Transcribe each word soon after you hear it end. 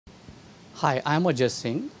Hi, I am Ajay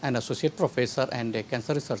Singh, an associate professor and a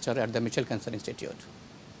cancer researcher at the Mitchell Cancer Institute.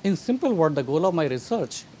 In simple words, the goal of my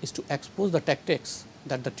research is to expose the tactics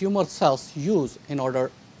that the tumor cells use in order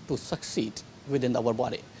to succeed within our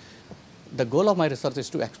body. The goal of my research is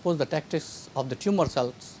to expose the tactics of the tumor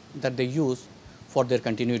cells that they use for their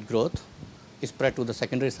continued growth, spread to the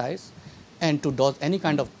secondary sites, and to dose any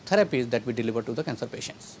kind of therapies that we deliver to the cancer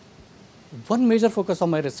patients. One major focus of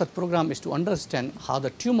my research program is to understand how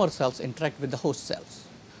the tumor cells interact with the host cells.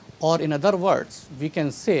 Or in other words, we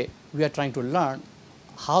can say we are trying to learn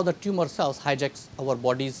how the tumor cells hijacks our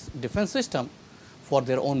body's defense system for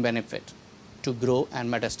their own benefit to grow and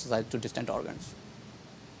metastasize to distant organs.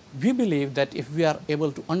 We believe that if we are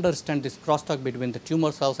able to understand this crosstalk between the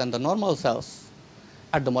tumor cells and the normal cells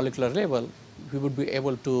at the molecular level, we would be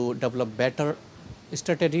able to develop better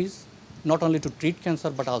strategies not only to treat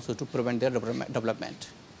cancer but also to prevent their development.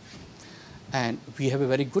 And we have a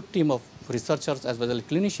very good team of researchers as well as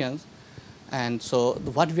clinicians. And so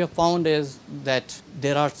what we have found is that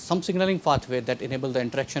there are some signaling pathways that enable the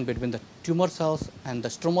interaction between the tumor cells and the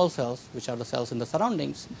stromal cells, which are the cells in the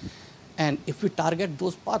surroundings. And if we target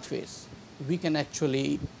those pathways, we can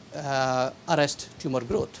actually arrest tumor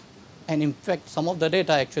growth. And in fact, some of the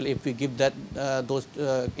data actually, if we give that those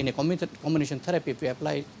in a combination therapy, if we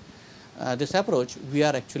apply this approach, we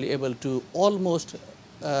are actually able to almost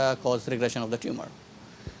cause regression of the tumor.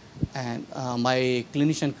 And my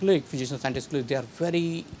clinician colleague, physician scientist colleague, they are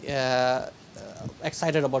very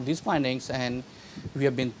excited about these findings, and we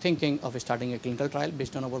have been thinking of starting a clinical trial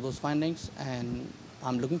based on those findings, and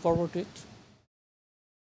I'm looking forward to it.